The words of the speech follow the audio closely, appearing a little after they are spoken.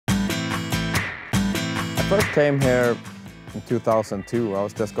first came here in 2002. I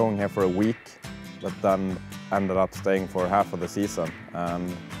was just going here for a week, but then ended up staying for half of the season.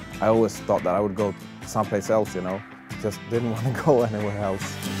 And I always thought that I would go someplace else, you know. Just didn't want to go anywhere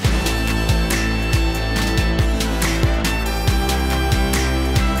else.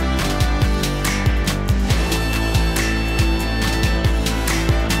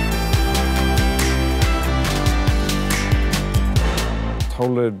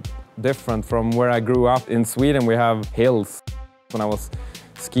 Totally different from where I grew up. In Sweden we have hills. When I was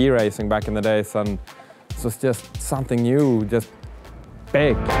ski racing back in the days, and it was just something new, just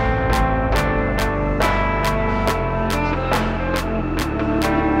big.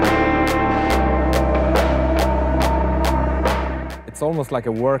 It's almost like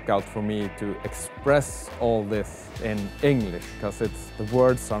a workout for me to express all this in English, because the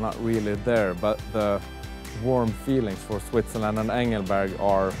words are not really there, but the warm feelings for Switzerland and Engelberg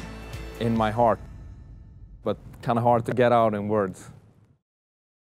are in my heart, but kind of hard to get out in words.